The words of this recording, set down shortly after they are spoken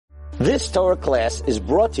This Torah class is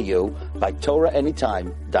brought to you by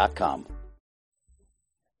TorahAnytime.com.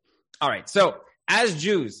 All right, so as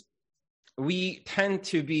Jews, we tend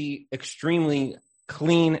to be extremely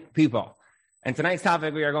clean people. And tonight's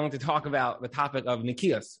topic, we are going to talk about the topic of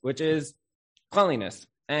Nikias, which is cleanliness.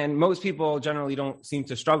 And most people generally don't seem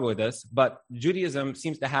to struggle with this, but Judaism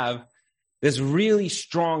seems to have this really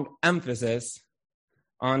strong emphasis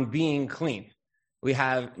on being clean. We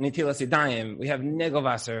have Netilas Yadayim, we have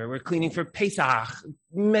Negovasser, we're cleaning for Pesach,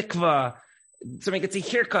 Mikvah. Somebody gets a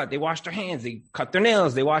haircut, they wash their hands, they cut their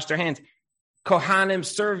nails, they wash their hands. Kohanim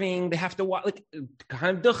serving, they have to watch, like,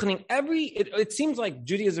 Kohanim duchening. It seems like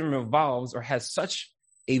Judaism revolves or has such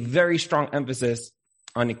a very strong emphasis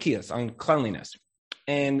on Nikias, on cleanliness.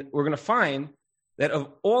 And we're going to find that of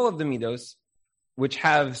all of the midos, which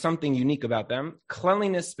have something unique about them,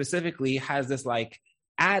 cleanliness specifically has this like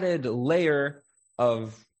added layer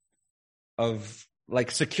of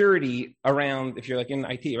like security around, if you're like in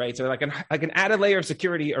IT, right? So like an added layer of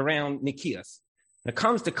security around Nikias. When it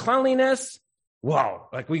comes to cleanliness, wow,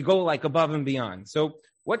 like we go like above and beyond. So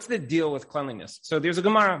what's the deal with cleanliness? So there's a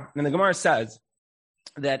Gemara, and the Gemara says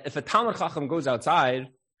that if a Talmud Chacham goes outside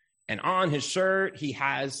and on his shirt he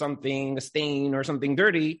has something, a stain or something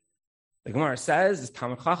dirty, the Gemara says this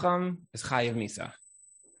Talmud Chacham is Chayav Misa.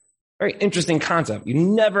 Very interesting concept. You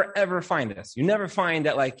never ever find this. You never find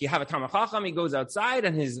that like you have a Talmud Chacham, he goes outside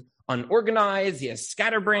and he's unorganized, he has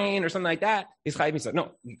scatterbrain or something like that. He's Chayav Misa.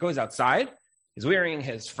 No, he goes outside, he's wearing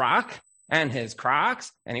his frock and his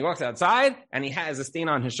Crocs, and he walks outside and he has a stain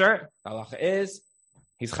on his shirt. The halacha is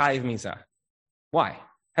he's Chayav Misa. Why?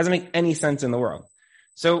 Doesn't make any sense in the world.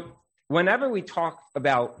 So whenever we talk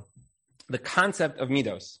about the concept of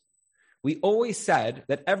midos, we always said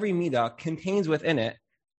that every midah contains within it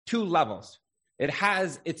two levels. It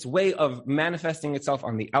has its way of manifesting itself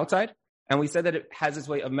on the outside, and we said that it has its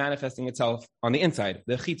way of manifesting itself on the inside,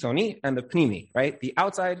 the chitzoni and the pnimi, right? The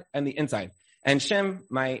outside and the inside. And Shem,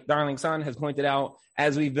 my darling son, has pointed out,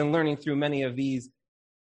 as we've been learning through many of these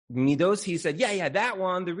midos, he said, yeah, that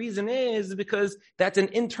one, the reason is because that's an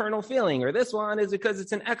internal feeling, or this one is because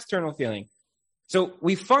it's an external feeling. So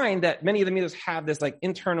we find that many of the midos have this like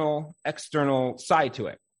internal, external side to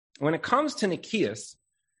it. When it comes to Nikias,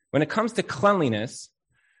 when it comes to cleanliness,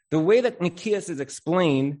 the way that Nikias is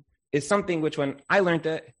explained is something which when I learned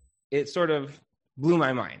it sort of blew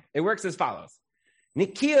my mind. It works as follows.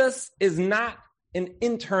 Nikias is not an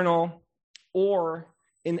internal or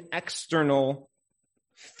an external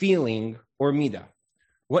feeling or midah.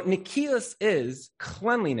 What Nikias is,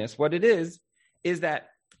 cleanliness, what it is that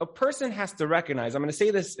a person has to recognize, I'm going to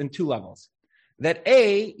say this in two levels, that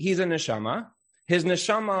A, he's a neshama. His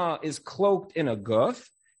neshama is cloaked in a guf.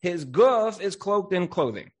 His guf is cloaked in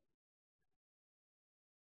clothing.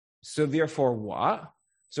 So therefore what?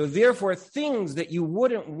 So therefore things that you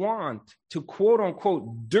wouldn't want to quote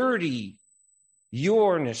unquote dirty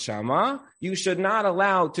your neshama, you should not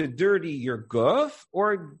allow to dirty your guf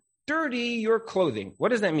or dirty your clothing. What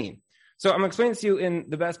does that mean? So I'm explaining this to you in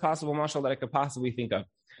the best possible mashal that I could possibly think of.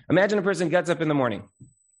 Imagine a person gets up in the morning.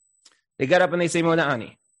 They get up and they say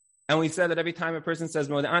Moda'ani. And we said that every time a person says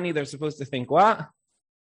Moda'ani, they're supposed to think what?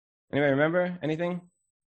 Anybody remember anything?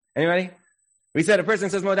 Anybody? We said a person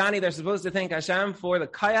says Moda'ani, they're supposed to thank Hashem for the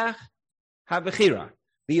kayach ha-bechira,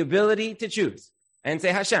 the ability to choose. And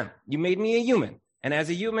say, Hashem, you made me a human. And as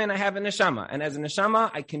a human, I have a neshama. And as a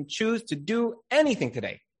neshama, I can choose to do anything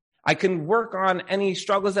today. I can work on any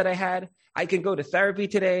struggles that I had. I could go to therapy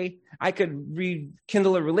today. I could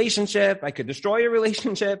rekindle a relationship. I could destroy a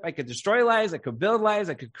relationship. I could destroy lives. I could build lives.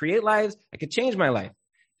 I could create lives. I could change my life.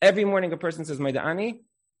 Every morning a person says, Moda'ani,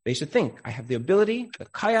 they should think, I have the ability, the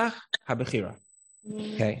kayach ha-bechira.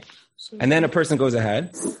 Okay. And then a person goes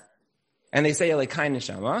ahead and they say, Elokai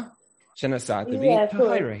neshama, shenasat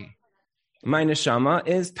tahirahi. My neshama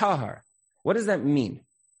is tahar. What does that mean?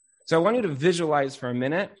 So I want you to visualize for a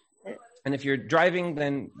minute. And if you're driving,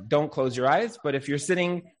 then don't close your eyes. But if you're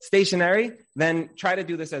sitting stationary, then try to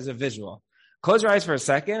do this as a visual. Close your eyes for a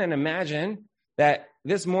second and imagine that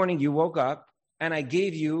this morning you woke up and I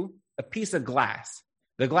gave you a piece of glass.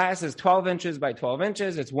 The glass is 12 inches by 12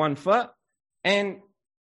 inches. It's 1 foot. And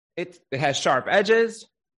it has sharp edges.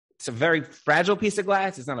 It's a very fragile piece of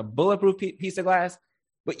glass. It's not a bulletproof piece of glass.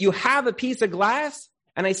 But you have a piece of glass,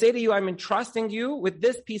 and I say to you, I'm entrusting you with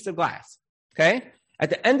this piece of glass. Okay?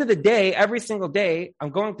 At the end of the day, every single day,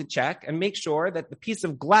 I'm going to check and make sure that the piece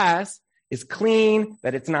of glass is clean,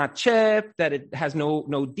 that it's not chipped, that it has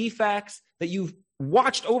no defects, that you've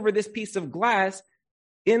watched over this piece of glass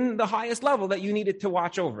in the highest level that you needed to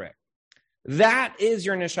watch over it. That is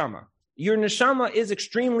your neshama. Your neshama is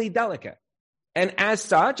extremely delicate. And as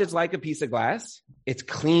such, it's like a piece of glass. It's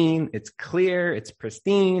clean, it's clear, it's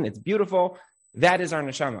pristine, it's beautiful. That is our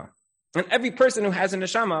neshama. And every person who has a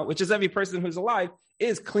neshama, which is every person who's alive,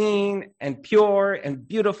 is clean and pure and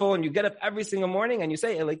beautiful. And you get up every single morning and you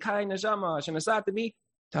say, Elikai neshama, shenasat bi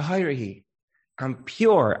tahirihi. I'm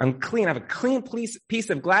pure, I'm clean. I have a clean piece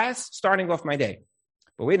of glass starting off my day.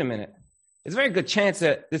 But wait a minute. There's a very good chance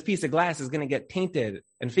that this piece of glass is going to get tainted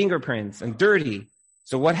and fingerprints and dirty.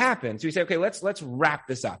 So what happens? So we say, okay, let's wrap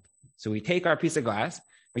this up. So we take our piece of glass,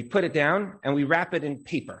 we put it down, and we wrap it in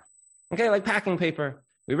paper. Okay, like packing paper.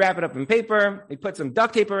 We wrap it up in paper, we put some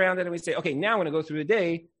duct tape around it, and we say, okay, now I'm going to go through the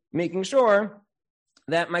day making sure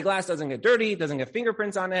that my glass doesn't get dirty, doesn't get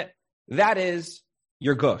fingerprints on it. That is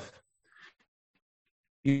your guf.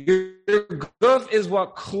 Your guf is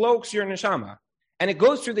what cloaks your neshama. And it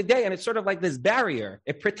goes through the day, and it's sort of like this barrier.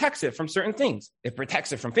 It protects it from certain things. It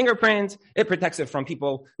protects it from fingerprints. It protects it from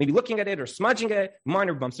people maybe looking at it or smudging it,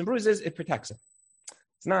 minor bumps and bruises. It protects it.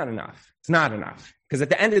 It's not enough. It's not enough. Because at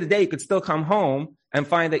the end of the day, you could still come home and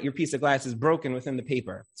find that your piece of glass is broken within the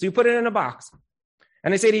paper. So you put it in a box.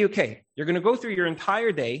 And I say to you, okay, you're going to go through your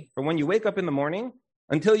entire day from when you wake up in the morning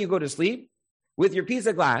until you go to sleep with your piece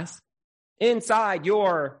of glass inside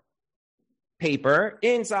your paper,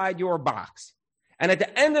 inside your box. And at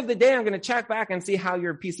the end of the day, I'm going to check back and see how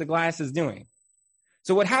your piece of glass is doing.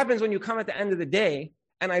 So what happens when you come at the end of the day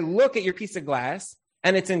and I look at your piece of glass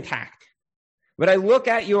and it's intact? But I look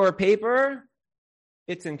at your paper,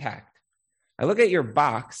 it's intact. I look at your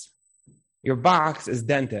box is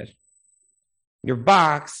dented. Your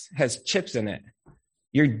box has chips in it.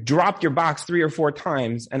 You dropped your box 3 or 4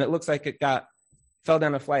 times and it looks like it fell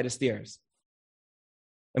down a flight of stairs.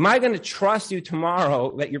 Am I going to trust you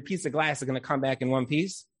tomorrow that your piece of glass is going to come back in one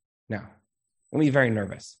piece? No. I'm going to be very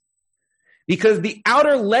nervous. Because the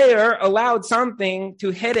outer layer allowed something to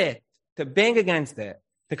hit it, to bang against it,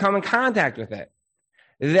 to come in contact with it.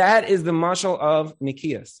 That is the mashal of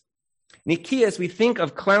Nikias. Nikias, we think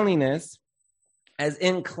of cleanliness as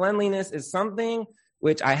in cleanliness is something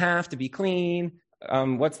which I have to be clean.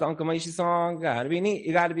 What's the Uncle Moshe song? Gotta be neat.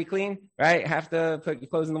 You gotta be clean, right? Have to put your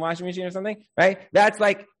clothes in the washing machine or something, right? That's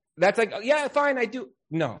like, oh, yeah, fine, I do.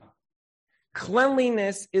 No.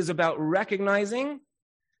 Cleanliness is about recognizing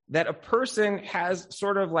that a person has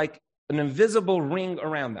sort of like an invisible ring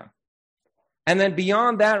around them. And then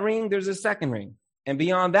beyond that ring, there's a second ring. And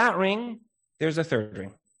beyond that ring, there's a third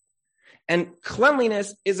ring. And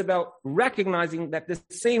cleanliness is about recognizing that the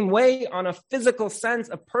same way on a physical sense,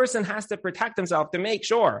 a person has to protect himself to make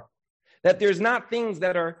sure that there's not things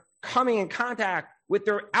that are coming in contact with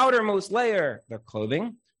their outermost layer, their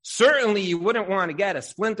clothing. Certainly you wouldn't want to get a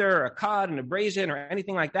splinter or a cut, an abrasion or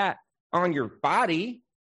anything like that on your body.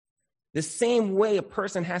 The same way a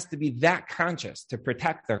person has to be that conscious to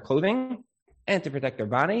protect their clothing and to protect their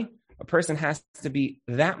body, a person has to be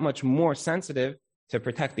that much more sensitive to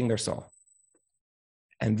protecting their soul.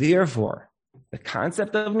 And therefore, the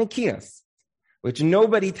concept of Nikias, which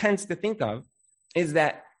nobody tends to think of, is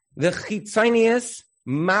that the chitzonius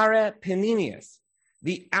mare peninius,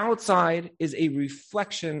 the outside is a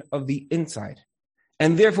reflection of the inside.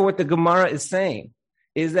 And therefore, what the Gemara is saying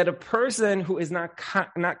is that a person who is not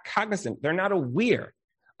cognizant, they're not aware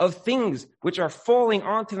of things which are falling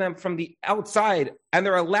onto them from the outside, and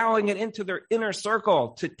they're allowing it into their inner circle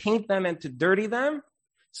to taint them and to dirty them,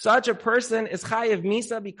 such a person is chayav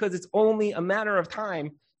misa because it's only a matter of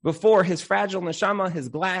time before his fragile neshama, his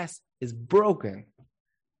glass, is broken.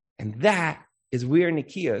 And that is where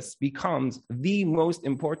Nikias becomes the most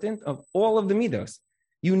important of all of the midos.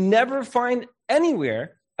 You never find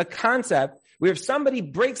anywhere a concept where if somebody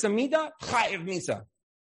breaks a midah, chayav misa.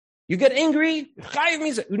 You get angry, chayav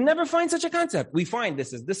misa. You never find such a concept. We find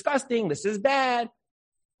this is disgusting, this is bad.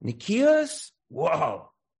 Nikias, whoa.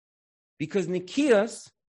 Because Nikias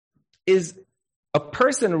is a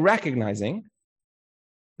person recognizing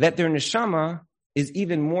that their neshama is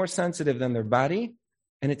even more sensitive than their body,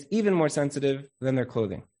 and it's even more sensitive than their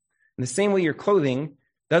clothing. In the same way your clothing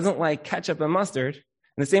doesn't like ketchup and mustard,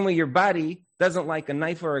 in the same way your body doesn't like a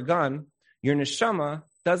knife or a gun, your neshama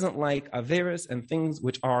doesn't like averas and things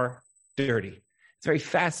which are dirty. It's very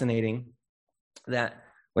fascinating that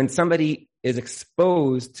when somebody is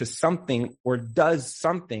exposed to something or does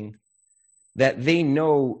something that they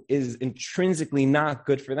know is intrinsically not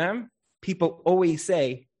good for them, people always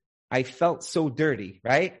say, I felt so dirty,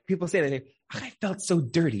 right? People say that, I felt so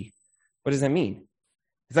dirty. What does that mean?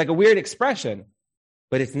 It's like a weird expression,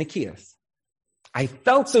 but it's Nikias. I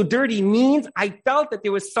felt so dirty means I felt that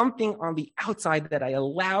there was something on the outside that I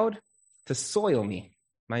allowed to soil me.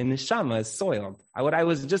 My neshama is soiled. What I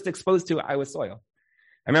was just exposed to, I was soiled.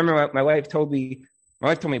 I remember my wife told me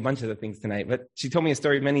a bunch of the things tonight, but she told me a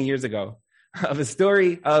story many years ago of a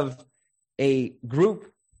story of a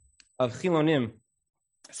group of Chilonim,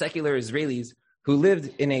 secular Israelis, who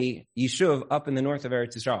lived in a yishuv up in the north of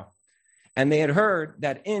Eretz Yisrael. And they had heard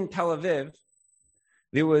that in Tel Aviv,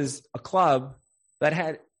 there was a club that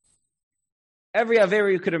had every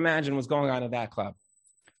Avera you could imagine was going on at that club.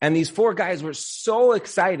 And these 4 guys were so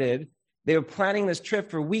excited. They were planning this trip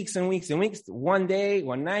for weeks and weeks and weeks. One day,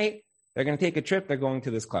 one night, they're going to take a trip. They're going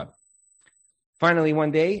to this club. Finally,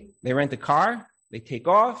 one day, they rent a car. They take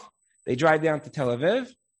off. They drive down to Tel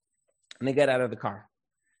Aviv, and they get out of the car.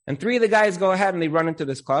 And 3 of the guys go ahead, and they run into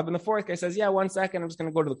this club. And the 4th guy says, yeah, 1 second. I'm just going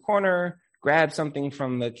to go to the corner, grab something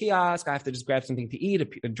from the kiosk. I have to just grab something to eat,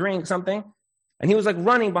 a drink, something. And he was like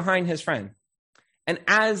running behind his friend. And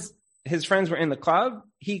as his friends were in the club,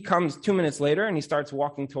 he comes 2 minutes later, and he starts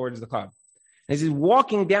walking towards the club. As he's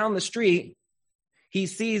walking down the street, he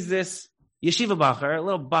sees this yeshiva bacher, a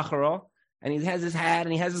little bacharo, and he has his hat,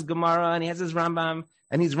 and he has his Gemara, and he has his Rambam,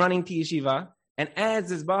 and he's running to yeshiva. And as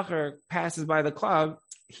this bacher passes by the club,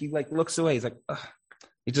 he like looks away. He's like, ugh.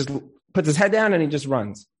 He just puts his head down and he just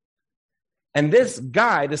runs. And this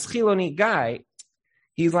guy, this Chiloni guy,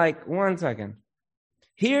 he's like, 1 second.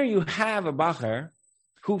 Here you have a bacher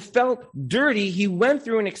who felt dirty. He went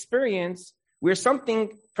through an experience where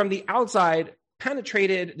something from the outside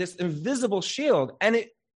penetrated this invisible shield. And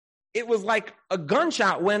it was like a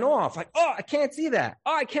gunshot went off. Like, oh, I can't see that.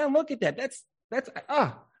 Oh, I can't look at that. That's.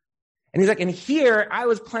 And he's like, and here I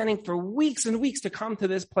was planning for weeks and weeks to come to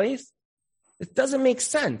this place. It doesn't make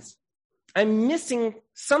sense. I'm missing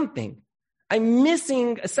something. I'm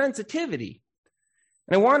missing a sensitivity.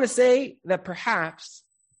 And I want to say that perhaps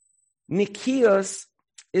Nikios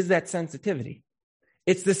is that sensitivity.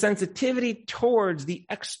 It's the sensitivity towards the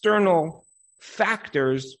external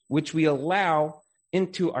factors which we allow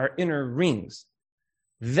into our inner rings.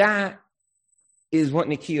 That is what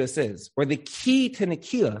Nikios is. Or the key to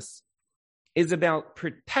Nikios is about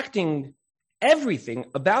protecting everything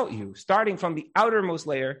about you, starting from the outermost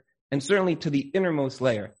layer and certainly to the innermost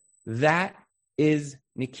layer. That is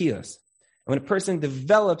Nikios. And when a person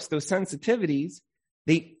develops those sensitivities,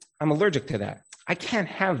 I'm allergic to that. I can't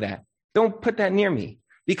have that. Don't put that near me,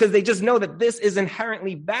 because they just know that this is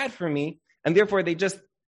inherently bad for me, and therefore they just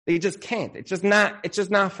can't. It's just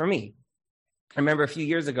not for me. I remember a few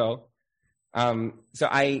years ago, so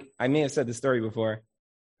I may have said this story before.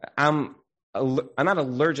 I'm not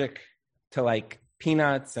allergic to like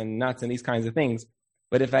peanuts and nuts and these kinds of things,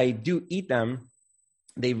 but if I do eat them,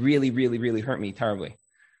 they really, really, really hurt me terribly.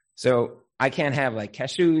 So I can't have like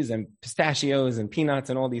cashews and pistachios and peanuts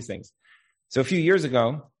and all these things. So a few years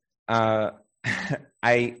ago, I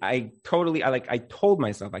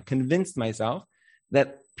convinced myself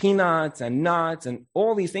that peanuts and nuts and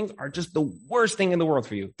all these things are just the worst thing in the world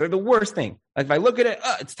for you. They're the worst thing. Like if I look at it,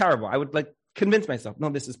 it's terrible. I would like convince myself, no,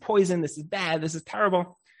 this is poison. This is bad. This is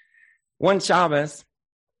terrible. One Shabbos,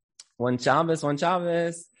 we're sitting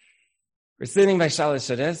by Shalosh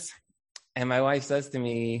Shabbos, and my wife says to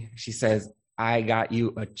me, she says, I got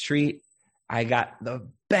you a treat. I got the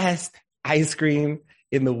best ice cream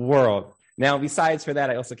in the world. Now, besides for that,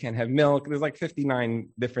 I also can't have milk. There's like 59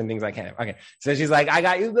 different things I can't have. Okay. So she's like, I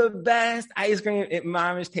got you the best ice cream. It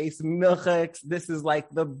mamish tastes milchix. This is like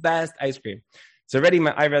the best ice cream. So already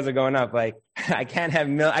my eyebrows are going up. Like, I can't have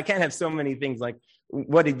milk. I can't have so many things. Like,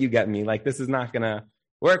 what did you get me? Like, this is not going to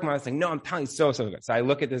work. I was like, no, I'm telling you, so good. So I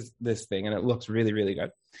look at this thing and it looks really, really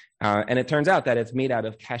good. And it turns out that it's made out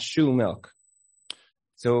of cashew milk.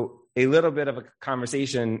 So a little bit of a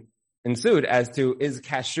conversation ensued as to, is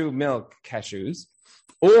cashew milk cashews?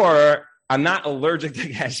 Or I'm not allergic to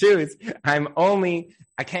cashews.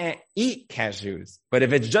 I can't eat cashews. But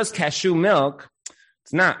if it's just cashew milk,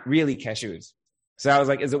 it's not really cashews. So I was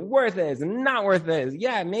like, is it worth it? Is it not worth it?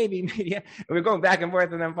 Yeah, maybe, yeah. And we're going back and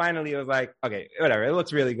forth. And then finally it was like, okay, whatever. It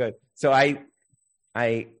looks really good. So I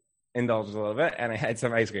indulged a little bit and I had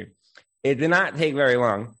some ice cream. It did not take very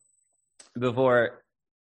long before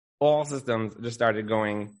all systems just started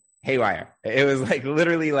going haywire. It was like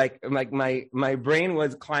literally like my brain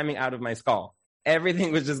was climbing out of my skull.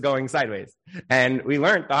 Everything was just going sideways. And we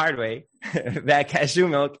learned the hard way that cashew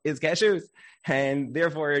milk is cashews. And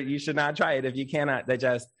therefore, you should not try it. If you cannot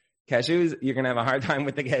digest cashews, you're going to have a hard time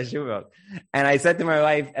with the cashew milk. And I said to my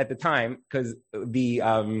wife at the time, because the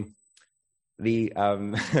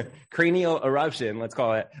cranial eruption, let's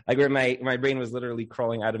call it, like where my brain was literally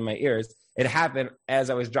crawling out of my ears, it happened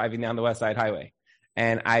as I was driving down the West Side Highway.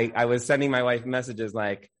 And I was sending my wife messages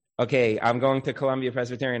like, Okay, I'm going to Columbia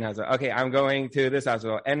Presbyterian Hospital. Okay, I'm going to this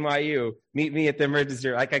hospital, NYU. Meet me at the emergency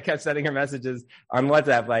room. Like I kept sending her messages on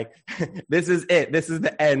WhatsApp, like, this is it. This is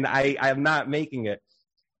the end. I'm not making it.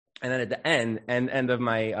 And then at the end of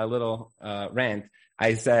my little rant,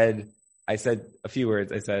 I said a few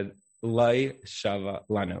words. I said, Loi shava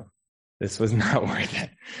lanu. This was not worth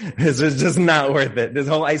it. This was just not worth it. This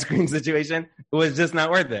whole ice cream situation was just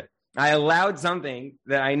not worth it. I allowed something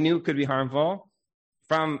that I knew could be harmful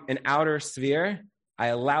from an outer sphere. I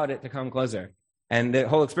allowed it to come closer. And the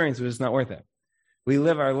whole experience was just not worth it. We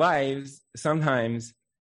live our lives sometimes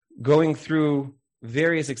going through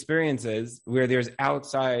various experiences where there's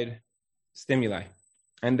outside stimuli.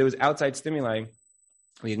 And those outside stimuli,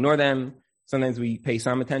 we ignore them. Sometimes we pay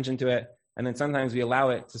some attention to it. And then sometimes we allow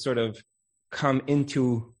it to sort of come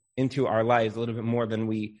into our lives a little bit more than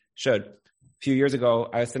we should. A few years ago,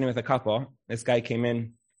 I was sitting with a couple. This guy came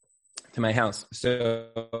in to my house. So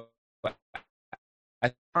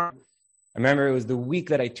I remember it was the week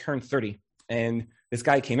that I turned 30. And this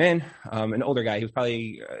guy came in, an older guy. He was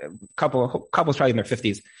probably couple's probably in their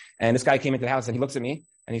 50s. And this guy came into the house and he looks at me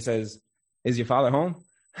and he says, "Is your father home?"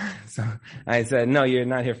 So I said, "No, you're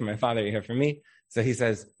not here for my father. You're here for me." So he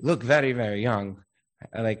says, "Look very, very young.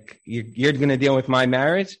 Like you're going to deal with my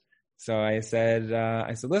marriage." So I said,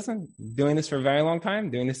 "Listen, doing this for a very long time,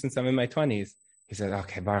 doing this since I'm in my 20s. He said,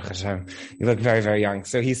 "Okay, Baruch Hashem, you look very, very young."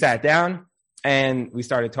 So he sat down and we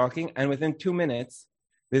started talking. And within 2 minutes,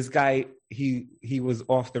 this guy, he was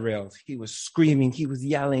off the rails. He was screaming. He was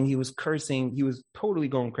yelling. He was cursing. He was totally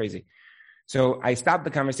going crazy. So I stopped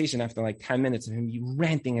the conversation after like 10 minutes of him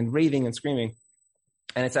ranting and raving and screaming.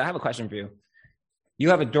 And I said, "I have a question for you. You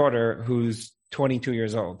have a daughter who's 22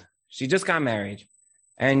 years old. She just got married.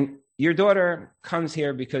 And your daughter comes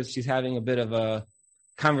here because she's having a bit of a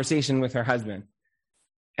conversation with her husband.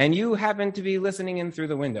 And you happen to be listening in through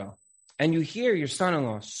the window. And you hear your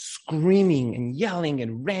son-in-law screaming and yelling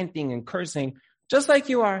and ranting and cursing, just like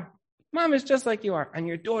you are. Mom is just like you are." And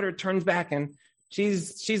your daughter turns back and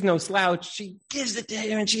she's no slouch. She gives it to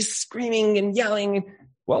him and she's screaming and yelling.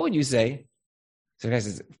 What would you say? So the guy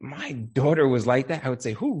says, "If my daughter was like that, I would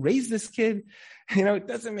say, who raised this kid? It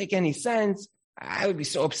doesn't make any sense. I would be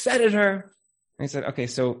so upset at her." And I said, "Okay,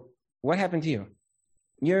 so what happened to you?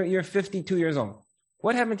 You're 52 years old.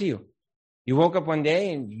 What happened to you? You woke up one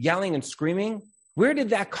day and yelling and screaming. Where did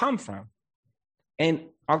that come from?" And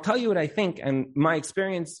I'll tell you what I think, and my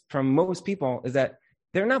experience from most people is that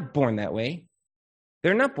they're not born that way.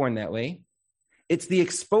 They're not born that way. It's the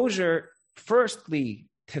exposure, firstly,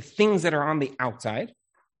 to things that are on the outside,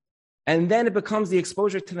 and then it becomes the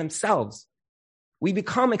exposure to themselves. We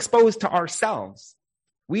become exposed to ourselves.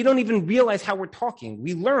 We don't even realize how we're talking.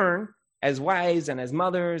 We learn as wives and as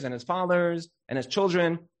mothers and as fathers and as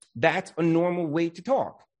children, that's a normal way to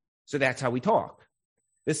talk. So that's how we talk.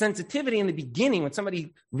 The sensitivity in the beginning, when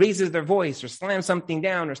somebody raises their voice or slams something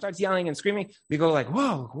down or starts yelling and screaming, we go like,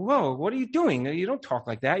 whoa, what are you doing? You don't talk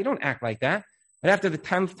like that. You don't act like that. And after the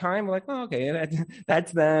 10th time, we're like, oh, okay,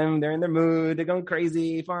 that's them. They're in their mood. They're going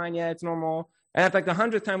crazy. Fine. Yeah, it's normal. And after like the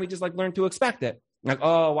 100th time, we just like learn to expect it. Like,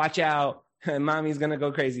 oh, watch out. Mommy's going to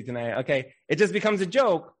go crazy tonight. Okay. It just becomes a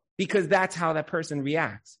joke because that's how that person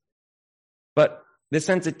reacts. But the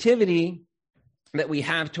sensitivity that we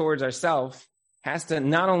have towards ourselves has to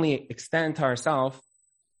not only extend to ourselves,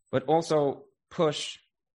 but also push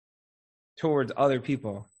towards other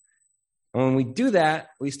people. And when we do that,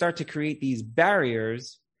 we start to create these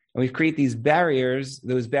barriers. And we create these barriers,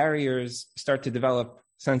 those barriers start to develop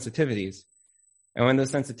sensitivities. And when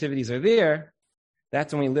those sensitivities are there,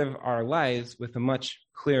 that's when we live our lives with a much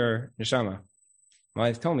clearer neshama. My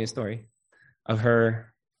wife told me a story of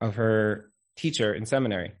her teacher in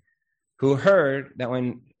seminary who heard that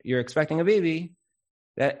when you're expecting a baby,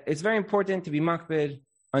 that it's very important to be makbid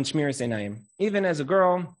on shmiras einayim. Even as a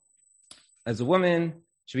girl, as a woman,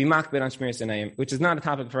 should be makbid on shmiras einayim, which is not a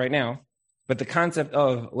topic for right now, but the concept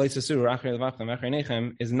of leisasur achrei levachem achrei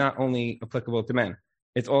nechem is not only applicable to men,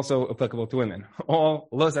 it's also applicable to women. All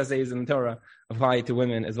los haseis in the Torah apply to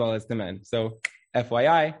women as well as to men. So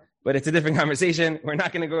FYI, but it's a different conversation. We're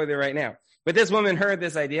not going to go there right now. But this woman heard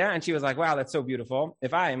this idea and she was like, wow, that's so beautiful.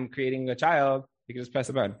 If I am creating a child, you can just press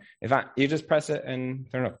a button. You just press it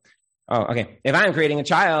and turn it up. Oh, okay. If I'm creating a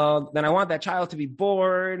child, then I want that child to be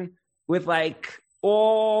born with like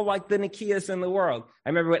all like the Nikias in the world. I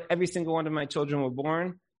remember when every single one of my children were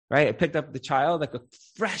born, right? I picked up the child, like a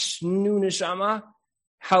fresh new neshama,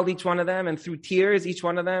 held each one of them, and through tears, each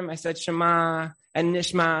one of them, I said Shema and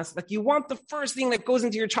Nishmas. Like you want the first thing that goes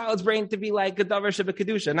into your child's brain to be like a davar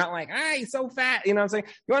shebekadusha, not like, he's so fat. You know what I'm saying?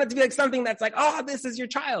 You want it to be like something that's like, oh, this is your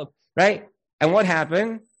child, right? And what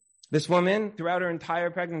happened? This woman, throughout her entire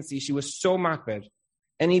pregnancy, she was so makbid.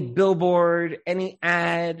 Any billboard, any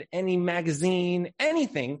ad, any magazine,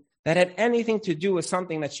 anything that had anything to do with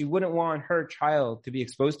something that she wouldn't want her child to be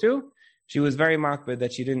exposed to, she was very makbid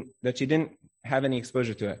that she didn't have any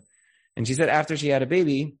exposure to it. And she said after she had a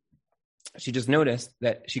baby, she just noticed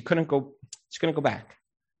that she couldn't go back.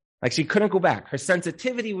 Like she couldn't go back. Her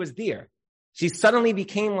sensitivity was there. She suddenly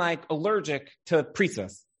became like allergic to pritzas.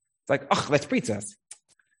 It's like, oh, that's pritzas.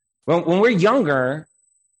 Well, when we're younger,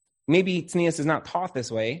 maybe tznius is not taught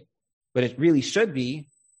this way, but it really should be,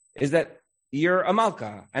 is that you're a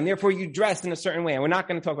malka, and therefore you dress in a certain way. And we're not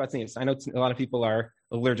going to talk about tznius. I know a lot of people are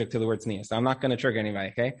allergic to the word tznius, so I'm not going to trigger anybody,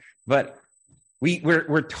 okay? But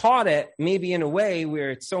we're taught it maybe in a way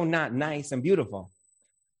where it's so not nice and beautiful.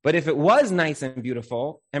 But if it was nice and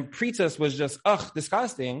beautiful, and pritzas was just,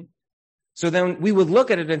 disgusting, so then we would look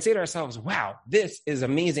at it and say to ourselves, wow, this is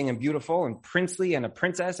amazing and beautiful and princely and a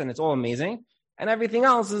princess, and it's all amazing. And everything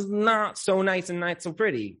else is not so nice and not so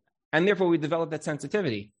pretty. And therefore we develop that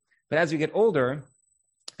sensitivity. But as we get older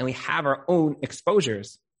and we have our own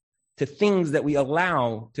exposures to things that we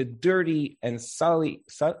allow to dirty and sully,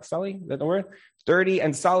 is that the word? Dirty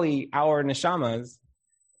and sully our neshamas,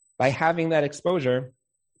 by having that exposure,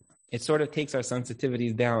 it sort of takes our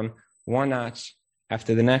sensitivities down one notch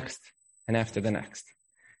after the next and after the next.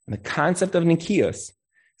 And the concept of nikiyos is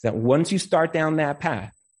that once you start down that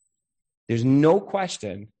path, there's no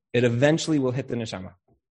question it eventually will hit the neshama.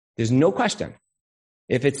 There's no question.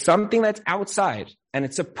 If it's something that's outside and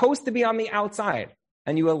it's supposed to be on the outside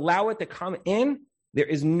and you allow it to come in, there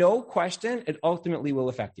is no question it ultimately will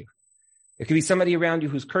affect you. It could be somebody around you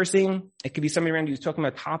who's cursing. It could be somebody around you who's talking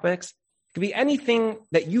about topics. It could be anything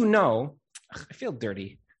that you know, I feel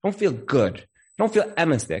dirty. I don't feel good. I don't feel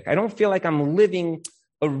emistic. I don't feel like I'm living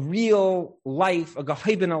a real life, a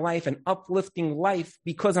gehaibina life, an uplifting life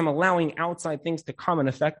because I'm allowing outside things to come and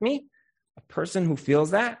affect me. A person who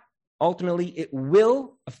feels that, ultimately it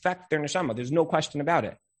will affect their neshama. There's no question about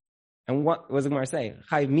it. And what was the Gemara say?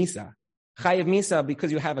 Chayiv misa. Chayiv misa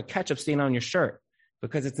because you have a ketchup stain on your shirt.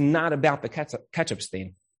 Because it's not about the ketchup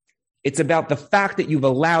stain. It's about the fact that you've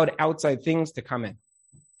allowed outside things to come in.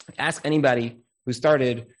 Ask anybody who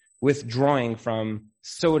started withdrawing from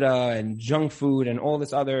soda and junk food and all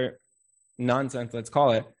this other nonsense, let's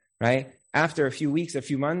call it, right? After a few weeks, a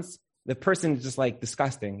few months, the person is just like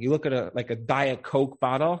disgusting. You look at a Diet Coke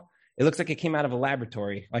bottle, it looks like it came out of a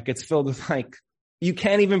laboratory. Like it's filled with you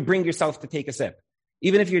can't even bring yourself to take a sip.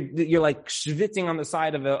 Even if you're like schwitzing on the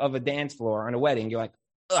side of a dance floor on a wedding, you're like,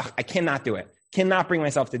 ugh, I cannot do it. Cannot bring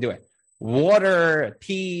myself to do it. Water,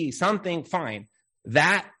 tea, something, fine.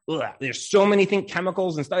 That, there's so many things,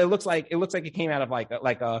 chemicals and stuff. It looks like it came out of like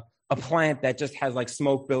a plant that just has like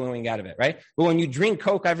smoke billowing out of it, right? But when you drink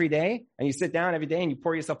Coke every day and you sit down every day and you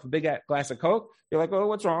pour yourself a big glass of Coke, you're like, oh,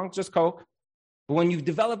 what's wrong? It's just Coke. But when you've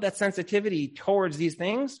developed that sensitivity towards these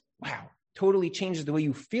things, wow, totally changes the way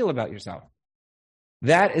you feel about yourself.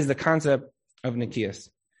 That is the concept of nikiyos.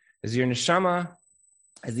 Is your neshama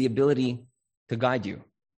has the ability to guide you.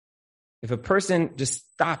 If a person just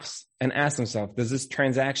stops and asks himself, does this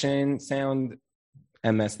transaction sound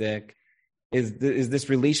emistic? Is this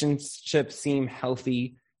relationship seem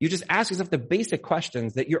healthy? You just ask yourself the basic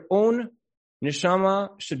questions that your own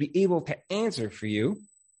neshama should be able to answer for you.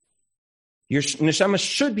 Your neshama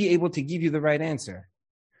should be able to give you the right answer.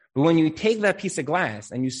 But when you take that piece of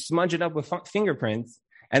glass and you smudge it up with fingerprints,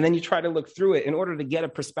 and then you try to look through it in order to get a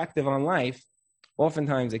perspective on life,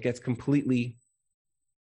 oftentimes it gets completely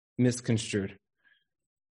misconstrued.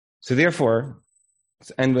 So therefore,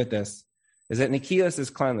 let's end with this, is that nikiyos is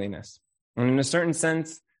cleanliness. And in a certain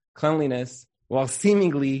sense, cleanliness, while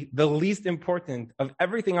seemingly the least important of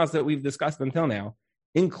everything else that we've discussed until now,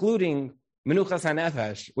 including menuchas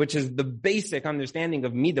hanefesh, which is the basic understanding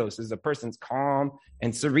of midos, is a person's calm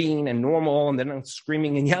and serene and normal and they're not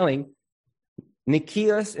screaming and yelling.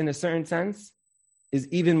 Nikiyos, in a certain sense, is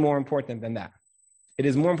even more important than that. It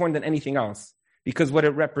is more important than anything else because what it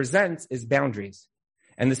represents is boundaries.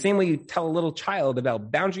 And the same way you tell a little child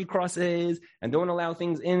about boundary crosses and don't allow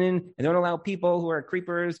things in and don't allow people who are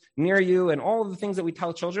creepers near you and all of the things that we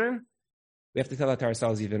tell children, we have to tell that to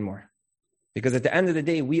ourselves even more. Because at the end of the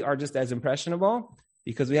day, we are just as impressionable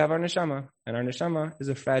because we have our neshama, and our neshama is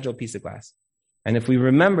a fragile piece of glass. And if we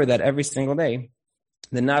remember that every single day,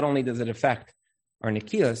 then not only does it affect our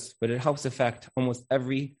nikiyos, but it helps affect almost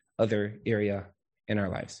every other area in our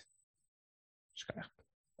lives.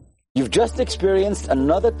 You've just experienced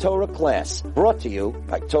another Torah class brought to you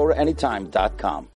by TorahAnytime.com.